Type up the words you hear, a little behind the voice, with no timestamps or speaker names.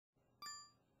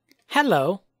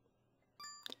Hello!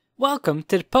 Welcome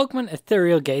to the Pokémon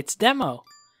Ethereal Gates demo.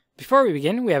 Before we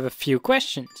begin, we have a few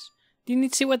questions. Do you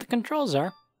need to see what the controls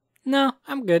are? No,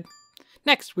 I'm good.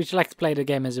 Next, would you like to play the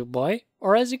game as a boy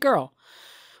or as a girl?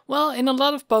 Well, in a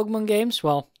lot of Pokemon games,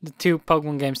 well, the two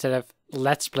Pokemon games that I've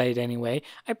Let's Played anyway,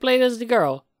 I played as the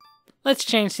girl. Let's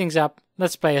change things up.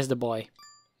 Let's play as the boy.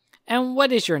 And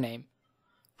what is your name?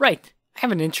 Right, I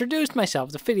haven't introduced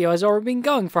myself. The video has already been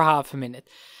going for half a minute.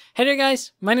 Hey there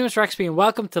guys, my name is Raxby and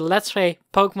welcome to Let's Play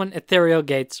Pokémon Ethereal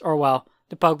Gates, or well,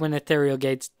 the Pokémon Ethereal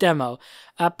Gates demo.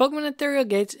 Pokémon Ethereal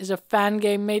Gates is a fan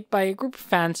game made by a group of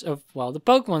fans of, well, the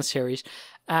Pokémon series.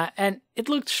 And it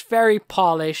looks very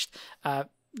polished.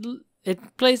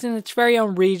 It plays in its very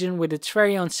own region with its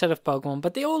very own set of Pokémon,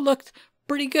 but they all looked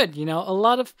pretty good, you know. A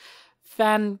lot of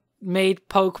fan-made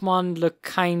Pokémon look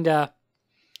kinda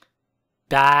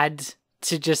bad,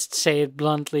 to just say it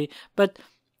bluntly, but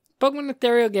Pokémon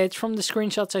Ethereal Gates, from the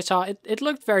screenshots I saw, it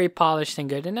looked very polished and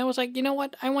good, and I was like, you know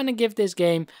what, I want to give this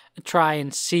game a try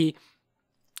and see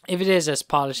if it is as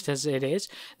polished as it is.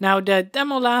 Now, the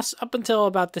demo lasts up until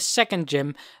about the second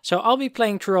gym, so I'll be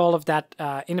playing through all of that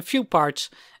in a few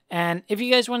parts, and if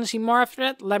you guys want to see more after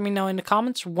that, let me know in the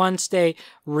comments. Once they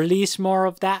release more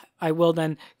of that, I will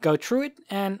then go through it,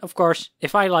 and of course,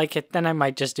 if I like it, then I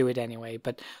might just do it anyway,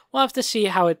 but we'll have to see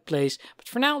how it plays. But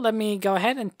for now, let me go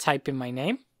ahead and type in my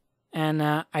name. And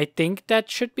I think that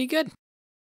should be good.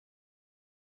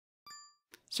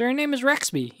 So your name is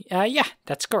Raxby. Yeah,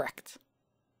 that's correct.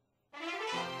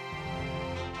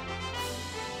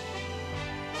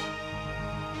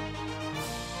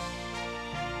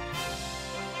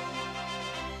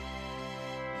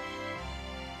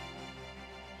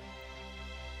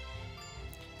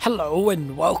 Hello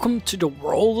and welcome to the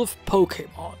world of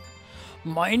Pokemon.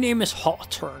 My name is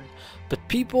Hawthorne, but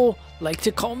people like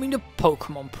to call me the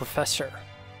Pokemon Professor.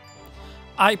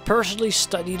 I personally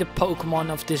study the Pokemon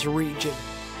of this region.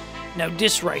 Now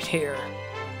this right here.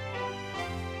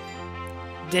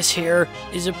 This here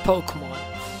is a Pokemon.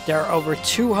 There are over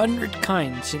 200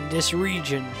 kinds in this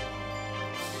region.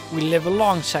 We live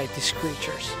alongside these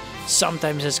creatures,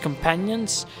 sometimes as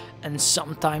companions and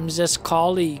sometimes as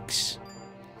colleagues.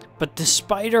 But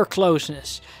despite our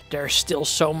closeness, there's still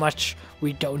so much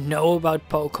we don't know about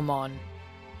Pokemon.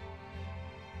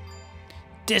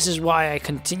 This is why I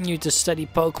continue to study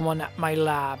Pokemon at my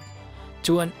lab,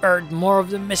 to unearth more of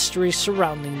the mysteries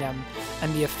surrounding them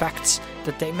and the effects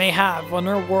that they may have on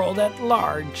our world at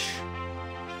large.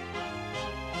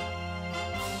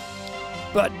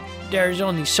 But there's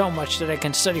only so much that I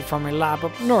can study from my lab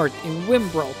up north in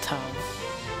Wimbrel Town.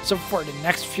 So for the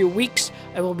next few weeks,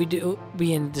 I will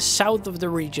be in the south of the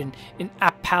region in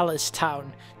Apalis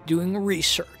Town doing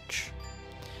research.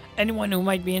 Anyone who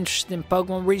might be interested in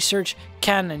Pokemon research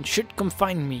can and should come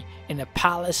find me in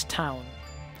Apalis Town.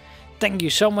 Thank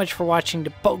you so much for watching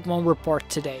the Pokemon Report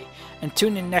today, and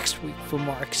tune in next week for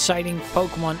more exciting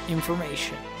Pokemon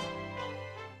information.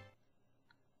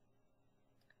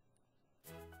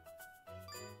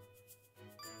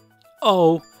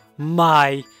 Oh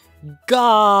my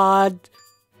God!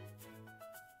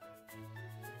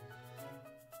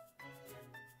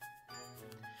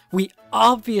 We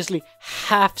obviously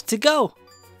have to go!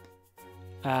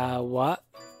 What?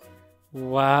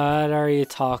 What are you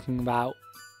talking about?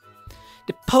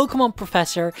 The Pokemon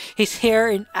Professor is here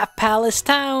in Apalis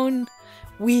Town!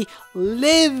 We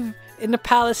live in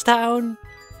Apalis Town!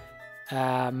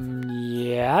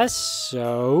 Yes,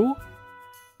 so?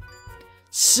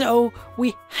 So,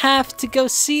 we have to go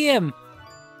see him!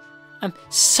 I'm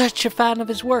such a fan of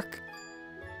his work.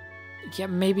 Yeah,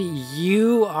 maybe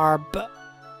you are, but...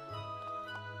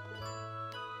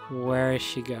 Where is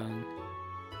she going?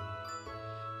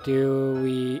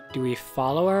 Do we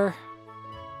follow her?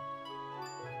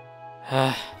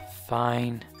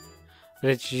 Fine.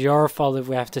 But it's your fault if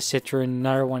we have to sit through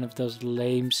another one of those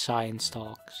lame science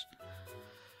talks.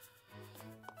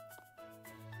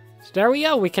 So there we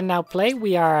go. We can now play.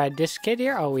 We are this kid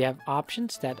here. Oh, we have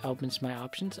options. That opens my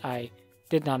options. I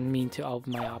did not mean to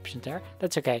open my options there.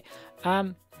 That's okay.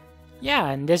 Yeah,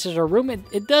 and this is our room.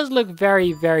 It does look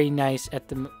very, very nice at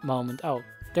the moment. Oh,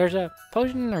 there's a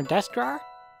potion in our desk drawer?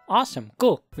 Awesome.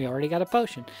 Cool. We already got a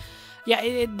potion.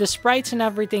 Yeah, the sprites and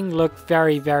everything look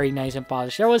very, very nice and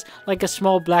polished. There was like a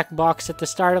small black box at the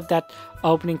start of that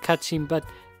opening cutscene, but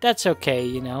that's okay,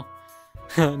 you know.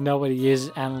 Nobody uses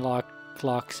analog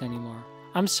clocks anymore.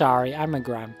 I'm sorry, I'm a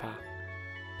grandpa.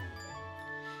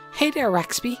 Hey there,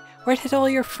 Raxby. Where did all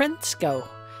your friends go?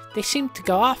 They seemed to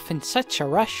go off in such a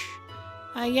rush.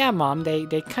 Yeah, Mom, they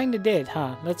kinda did,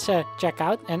 huh? Let's check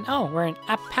out. And oh, we're in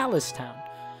Apalis Town.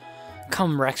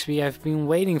 Come, Raxby, I've been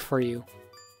waiting for you.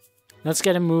 Let's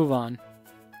get a move on.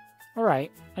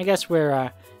 Alright, I guess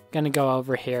we're gonna go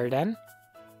over here then.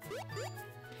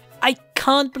 I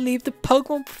can't believe the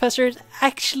Pokemon Professor is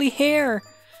actually here!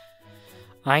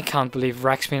 I can't believe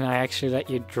Raxby and I actually let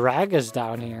you drag us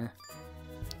down here.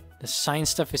 The science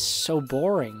stuff is so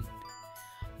boring.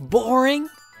 Boring?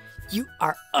 You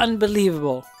are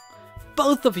unbelievable.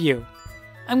 Both of you.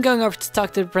 I'm going over to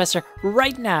talk to the professor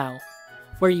right now.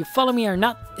 Whether you follow me or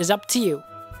not is up to you.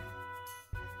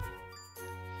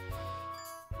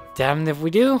 Damned if we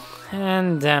do,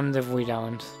 and damned if we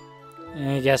don't.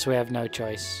 I guess we have no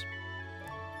choice.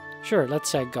 Sure,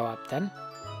 let's go up then.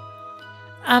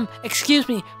 Excuse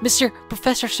me, Mr.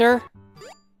 Professor, sir.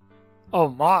 Oh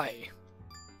my.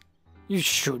 You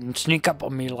shouldn't sneak up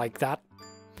on me like that.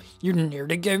 You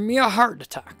nearly gave me a heart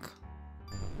attack.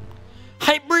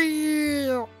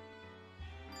 Hybrid!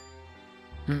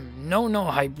 No,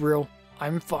 Hybrid.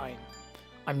 I'm fine.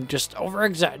 I'm just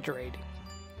over-exaggerating.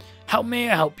 How may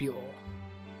I help you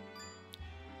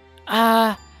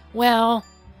all? Well,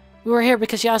 we were here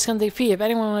because you asked on the fee if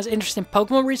anyone was interested in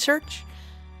Pokemon research.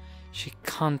 She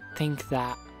can't think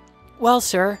that. Well,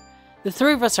 sir, the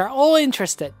three of us are all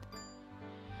interested.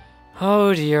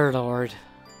 Oh, dear Lord.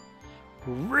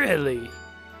 Really?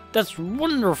 That's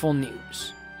wonderful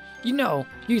news. You know,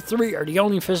 you three are the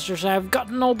only visitors I have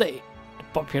gotten all day. The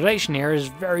population here is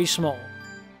very small.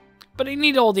 But I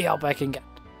need all the help I can get,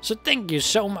 so thank you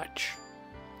so much.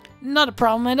 Not a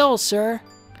problem at all, sir.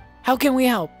 How can we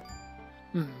help?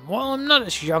 Well, I'm not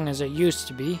as young as I used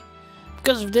to be.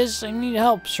 Because of this, I need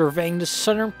help surveying the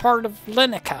southern part of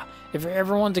Lenica if I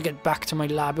ever want to get back to my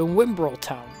lab in Wimbrel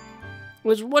Town. I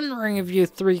was wondering if you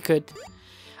three could...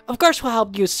 Of course we'll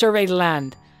help you survey the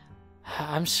land.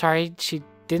 I'm sorry, she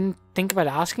didn't think about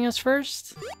asking us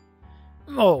first?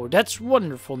 Oh, that's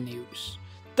wonderful news.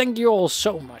 Thank you all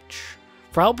so much.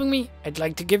 For helping me, I'd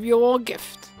like to give you all a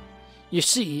gift. You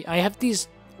see, I have these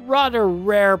rather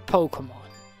rare Pokemon.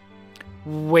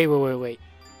 Wait.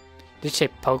 Did you say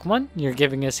Pokemon? You're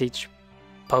giving us each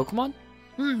Pokemon?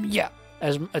 Yeah,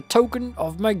 as a token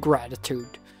of my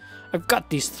gratitude. I've got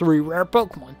these 3 rare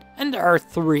Pokemon, and there are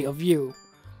 3 of you.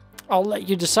 I'll let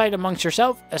you decide amongst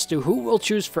yourself as to who will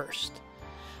choose first.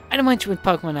 I don't mind what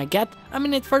Pokemon I get. I'm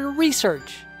in it for the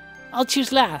research. I'll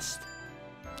choose last.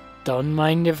 Don't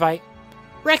mind if I...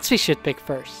 Raxby should pick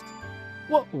first.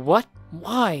 What?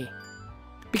 Why?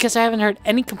 Because I haven't heard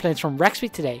any complaints from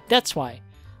Raxby today, that's why.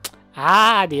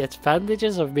 The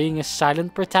advantages of being a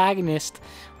silent protagonist.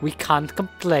 We can't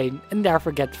complain and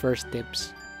therefore get first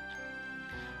dibs.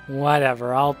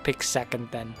 Whatever, I'll pick second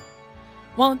then.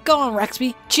 Well, go on,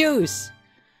 Raxby, choose!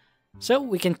 So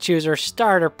we can choose our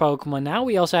starter Pokemon now.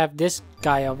 We also have this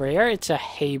guy over here. It's a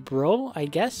Haybro, I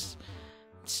guess.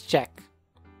 Let's check.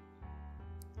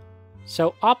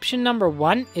 So option number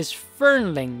 1 is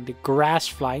Fernling, the grass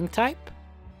flying type.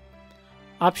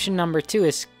 Option number 2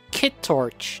 is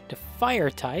Kittorch, the fire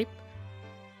type.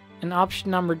 And option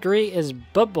number 3 is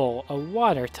Bubble, a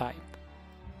water type.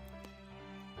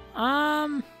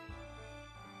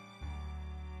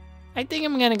 I think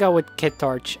I'm gonna go with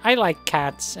Kittorch. I like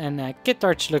cats, and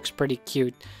Kittorch looks pretty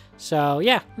cute. So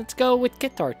yeah, let's go with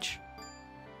Kittorch.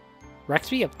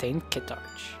 Raxby obtained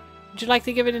Kittorch. Would you like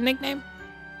to give it a nickname?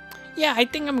 Yeah, I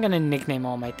think I'm gonna nickname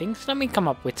all my things. Let me come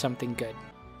up with something good.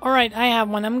 Alright, I have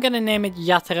one. I'm gonna name it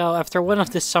Yataro after one of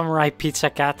the samurai pizza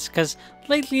cats, because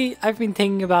lately I've been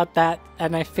thinking about that,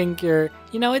 and I think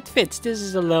it fits. This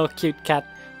is a little cute cat.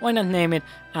 Why not name it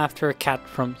after a cat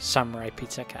from Samurai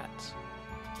Pizza Cats?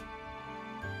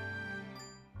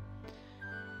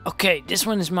 Okay, this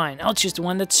one is mine. I'll choose the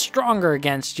one that's stronger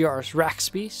against yours,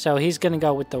 Raxby. So he's gonna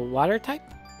go with the water type.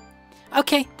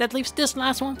 Okay, that leaves this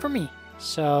last one for me.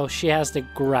 So she has the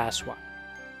grass one.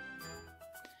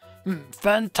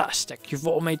 Fantastic. You've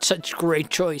all made such great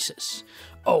choices.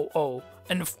 Oh,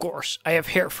 and of course, I have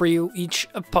here for you each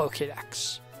a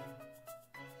Pokédex.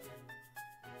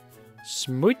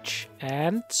 Smooch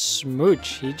and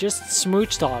smooch. He just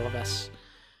smooched all of us.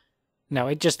 No,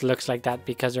 it just looks like that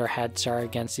because our heads are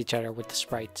against each other with the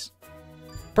sprites.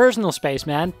 Personal space,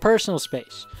 man. Personal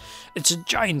space. It's a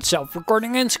giant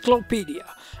self-recording encyclopedia,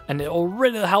 and it'll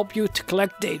really help you to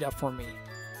collect data for me.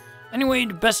 Anyway,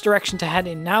 the best direction to head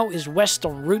in now is west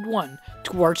on Route 1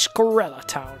 towards Corella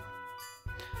Town.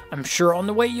 I'm sure on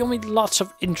the way you'll meet lots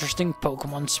of interesting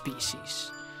Pokemon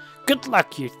species. Good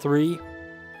luck, you three.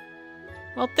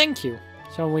 Well, thank you.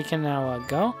 So we can now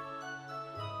go.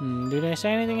 Do they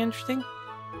say anything interesting?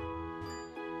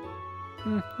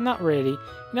 Not really.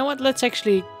 You know what? Let's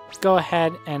actually go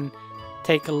ahead and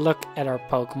take a look at our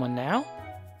Pokemon now.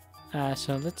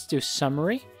 So let's do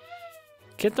summary.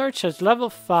 Kittorch has level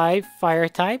 5 fire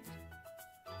type.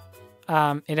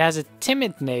 it has a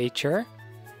timid nature.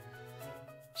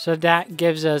 So that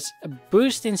gives us a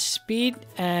boost in speed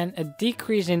and a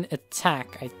decrease in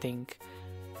attack, I think.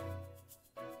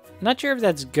 Not sure if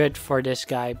that's good for this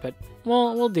guy, but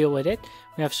we'll deal with it.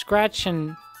 We have Scratch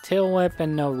and Tail Whip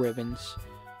and no ribbons.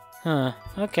 Huh,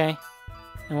 okay.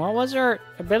 And what was our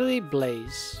ability?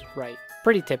 Blaze. Right,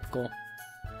 pretty typical.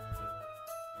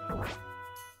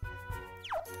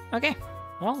 Okay,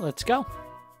 well, let's go.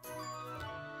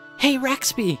 Hey,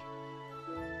 Raxby!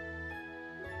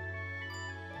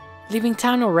 Leaving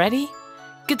town already?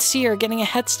 Good to see you're getting a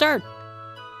head start.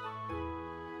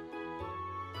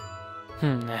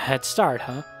 A head start,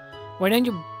 huh? Why don't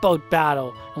you both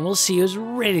battle, and we'll see who's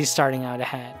really starting out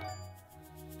ahead.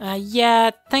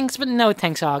 Yeah, thanks, but no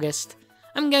thanks, August.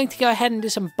 I'm going to go ahead and do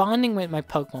some bonding with my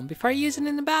Pokemon before I use it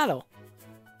in the battle.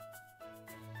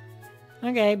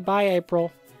 Okay, bye,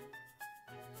 April.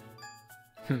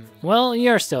 Well,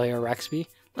 you're still here, Raxby.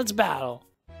 Let's battle.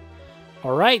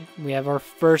 Alright, we have our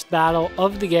first battle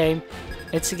of the game.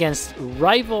 It's against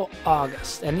rival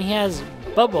August, and he has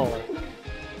Bubble.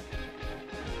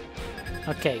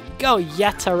 Okay, go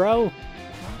Yataro!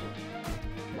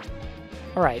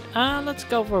 Alright, let's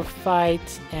go for a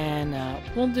fight, and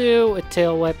we'll do a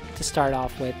Tail Whip to start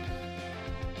off with.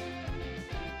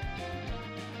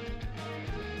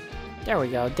 There we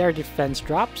go, their defense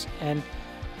drops, and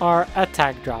our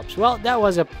attack drops. Well, that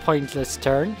was a pointless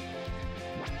turn.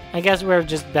 I guess we're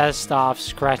just best off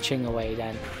scratching away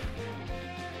then.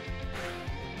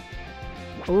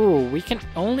 Ooh, we can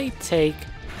only take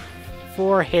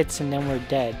 4 hits and then we're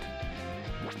dead.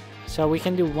 So we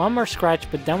can do one more scratch,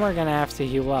 but then we're gonna have to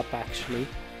heal up actually.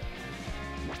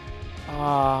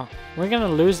 We're gonna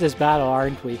lose this battle,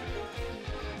 aren't we?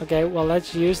 Okay, well,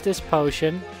 let's use this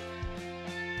potion.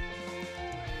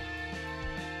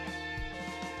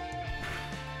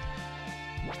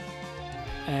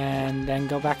 And then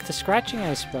go back to scratching,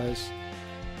 I suppose.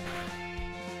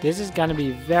 This is gonna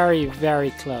be very,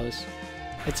 very close.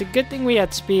 It's a good thing we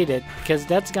had speeded, because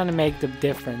that's gonna make the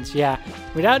difference. Yeah,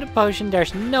 without a potion,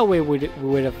 there's no way we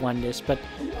would have won this, but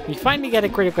we finally get a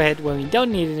critical hit when we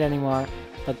don't need it anymore,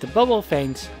 but the bubble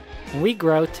faints, and we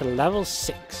grow to level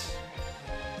 6.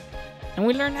 And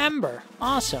we learn Ember.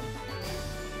 Awesome.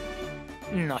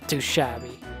 Not too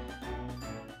shabby.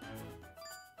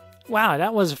 Wow,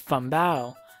 that was a fun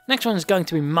battle. Next one is going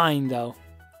to be mine, though.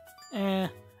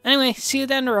 Anyway, see you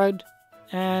down the road.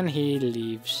 And he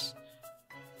leaves.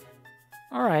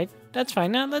 Alright, that's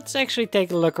fine. Now let's actually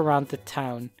take a look around the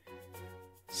town.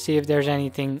 See if there's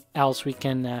anything else we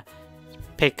can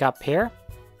pick up here.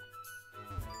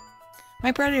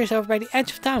 My brother is over by the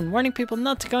edge of town, warning people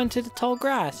not to go into the tall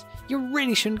grass. You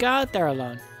really shouldn't go out there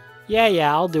alone.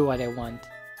 Yeah, I'll do what I want.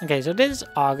 Okay, so this is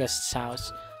August's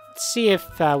house. Let's see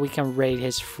if we can raid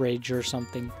his fridge or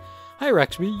something. Hi,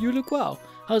 Raxby, you look well.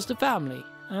 How's the family?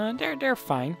 They're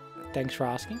fine. Thanks for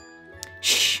asking.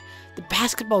 Shh! The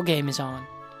basketball game is on.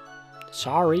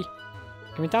 Sorry.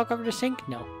 Can we talk over the sink?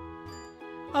 No.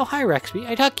 Oh, hi, Raxby.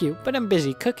 I'd hug you, but I'm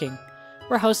busy cooking.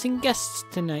 We're hosting guests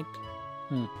tonight.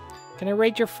 Can I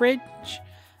raid your fridge?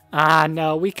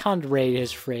 No, we can't raid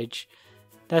his fridge.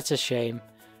 That's a shame.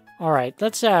 Alright,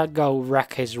 let's go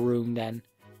wreck his room then.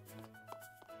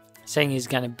 Saying he's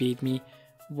gonna beat me.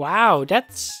 Wow,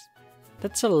 that's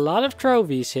a lot of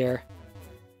trophies here.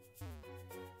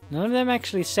 None of them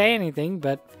actually say anything,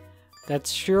 but that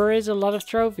sure is a lot of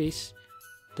trophies.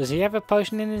 Does he have a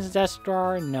potion in his desk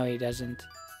drawer? No, he doesn't.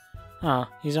 Oh,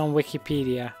 he's on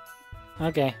Wikipedia.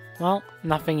 Okay, well,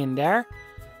 nothing in there.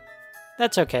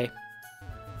 That's okay.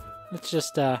 Let's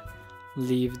just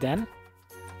leave then.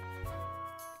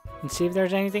 And see if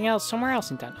there's anything else somewhere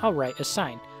else in town. Oh, right, a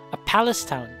sign. Apalis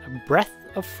Town, a breath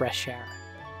of fresh air.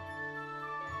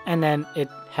 And then it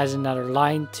has another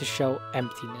line to show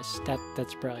emptiness.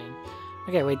 That's brilliant.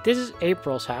 Okay, wait, this is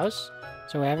April's house.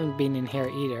 So we haven't been in here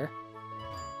either.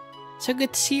 So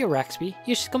good to see you, Raxby.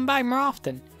 You should come by more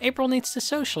often. April needs to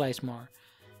socialize more.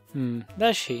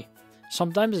 Does she?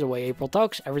 Sometimes the way April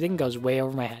talks, everything goes way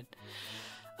over my head.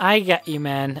 I get you,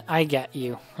 man. I get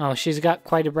you. Oh, she's got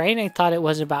quite a brain. I thought it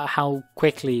was about how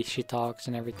quickly she talks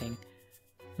and everything.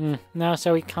 No,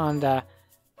 so we can't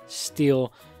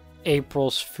steal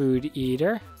April's food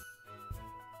either.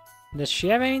 Does she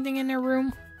have anything in her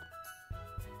room?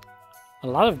 A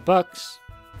lot of books.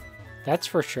 That's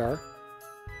for sure.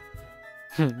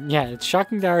 Yeah, it's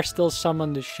shocking there are still some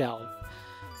on the shelf.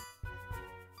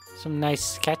 Some nice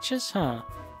sketches, huh?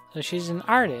 So she's an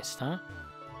artist, huh?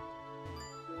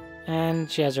 And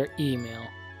she has her email.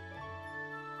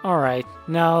 Alright,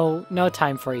 no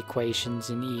time for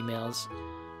equations and emails.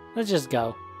 Let's just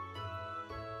go.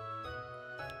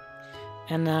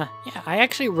 And yeah, I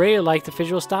actually really like the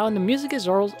visual style, and the music is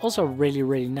also really,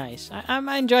 really nice. I'm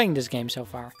enjoying this game so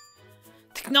far.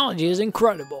 Technology is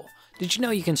incredible. Did you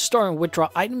know you can store and withdraw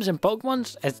items and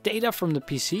Pokemon as data from the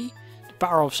PC? The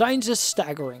power of science is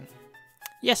staggering.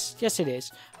 Yes, it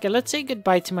is. Okay, let's say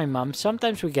goodbye to my mom.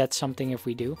 Sometimes we get something if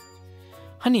we do.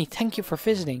 Honey, thank you for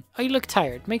visiting. Oh, you look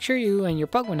tired. Make sure you and your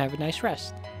Pokemon have a nice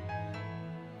rest.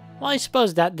 Well, I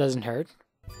suppose that doesn't hurt.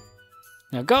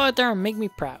 Now go out there and make me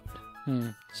proud.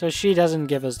 So she doesn't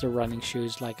give us the running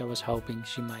shoes like I was hoping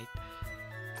she might.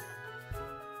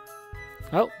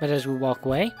 Oh, but as we walk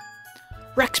away...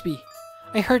 Raxby!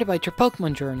 I heard about your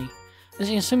Pokemon journey. I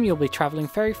assume you'll be traveling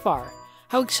very far.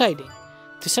 How exciting!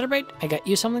 To celebrate, I got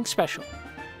you something special.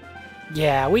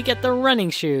 Yeah, we get the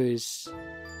running shoes!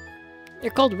 They're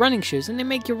called running shoes and they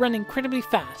make you run incredibly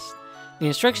fast. The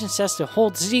instruction says to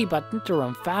hold Z button to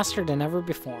run faster than ever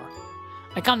before.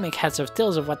 I can't make heads or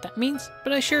tails of what that means,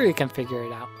 but I'm sure you can figure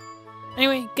it out.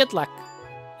 Anyway, good luck.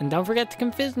 And don't forget to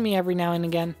come visit me every now and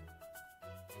again.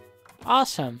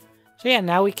 Awesome. So yeah,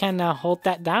 now we can hold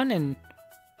that down and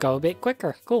go a bit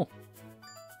quicker. Cool.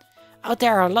 Out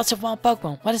there are lots of wild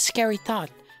Pokemon. What a scary thought.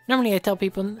 Normally I tell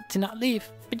people to not leave,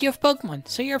 but you have Pokemon,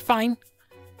 so you're fine.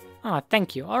 Oh,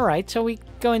 thank you. Alright, so we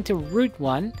go into Route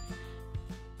 1,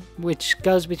 which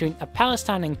goes between Apalis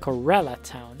Town and Kittorch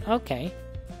Town. Okay.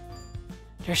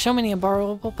 There's so many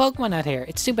unborrowable Pokemon out here.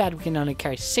 It's too bad we can only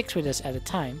carry 6 with us at a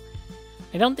time.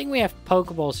 I don't think we have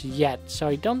Pokeballs yet, so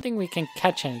I don't think we can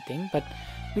catch anything, but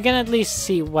we can at least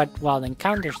see what wild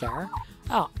encounters there are.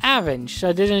 Oh, Avenge.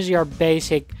 So this is your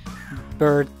basic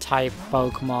bird type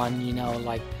Pokemon, you know,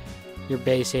 like your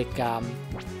basic,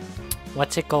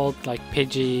 what's it called? Like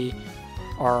Pidgey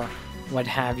or what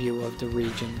have you of the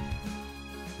region.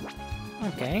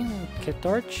 Okay,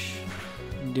 Kittorch.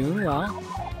 Doing well.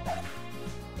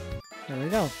 There we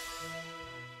go.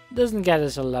 Doesn't get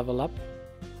us a level up.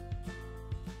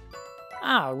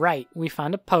 Ah, right. We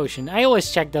found a potion. I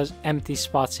always check those empty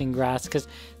spots in grass because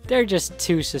they're just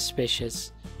too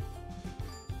suspicious.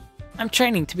 I'm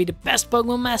training to be the best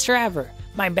Pokemon Master ever.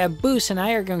 My Bamboos and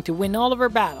I are going to win all of our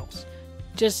battles.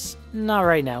 Just not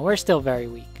right now. We're still very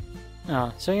weak.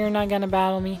 Oh, so you're not gonna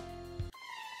battle me?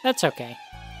 That's okay.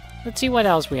 Let's see what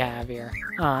else we have here.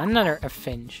 Ah, another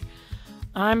Affinge.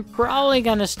 I'm probably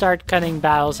gonna start cutting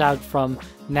battles out from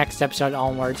next episode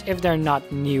onwards if they're not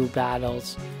new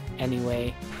battles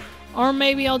anyway. Or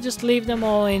maybe I'll just leave them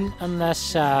all in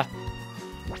unless,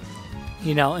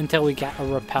 you know, until we get a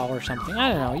repel or something. I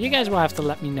don't know. You guys will have to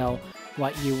let me know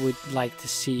what you would like to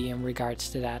see in regards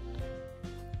to that.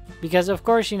 Because of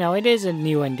course, you know, it is a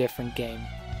new and different game.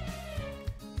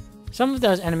 Some of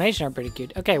those animations are pretty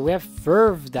cute. Okay, we have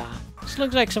Vervda. This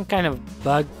looks like some kind of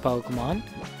bug Pokemon.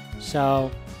 So,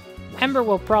 Ember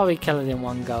will probably kill it in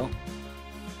one go.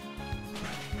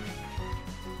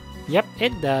 Yep,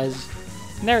 it does.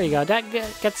 There you go. That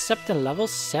gets us up to level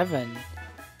 7.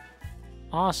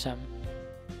 Awesome.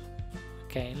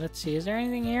 Okay, let's see. Is there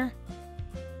anything here?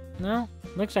 No?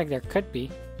 Looks like there could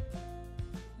be.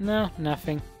 No,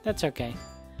 nothing. That's okay.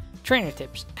 Trainer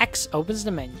tips. X opens the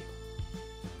menu.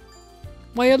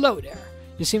 Why, hello there.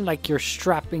 You seem like you're a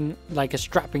strapping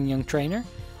young trainer.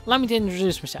 Allow me to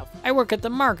introduce myself. I work at the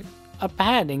market up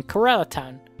ahead in Kittorch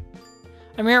Town.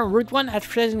 I'm here on Route 1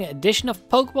 advertising the addition of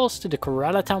Pokeballs to the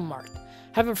Kittorch Town Mart.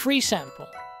 Have a free sample.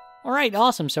 Alright,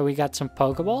 awesome. So we got some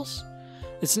Pokeballs.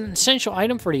 It's an essential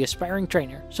item for the aspiring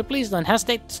trainer, so please don't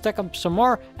hesitate to stock up some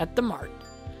more at the mart.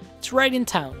 It's right in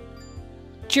town.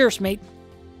 Cheers, mate.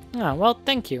 Ah, well,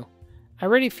 thank you. I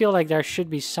really feel like there should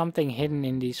be something hidden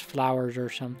in these flowers or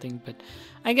something, but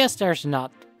I guess there's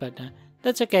not. But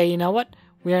that's okay, you know what?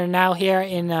 We are now here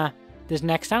in this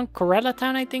next town, Kittorch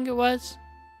Town, I think it was.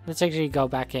 Let's actually go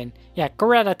back in. Yeah,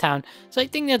 Kittorch Town. So I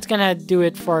think that's gonna do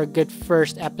it for a good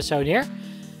first episode here.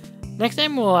 Next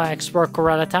time we'll explore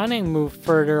Kittorch Town and move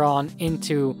further on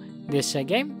into this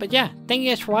game. But yeah, thank you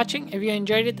guys for watching. If you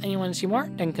enjoyed it and you want to see more,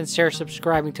 then consider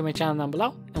subscribing to my channel down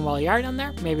below. And while you are down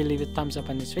there, maybe leave a thumbs up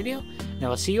on this video. And I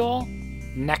will see you all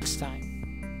next time.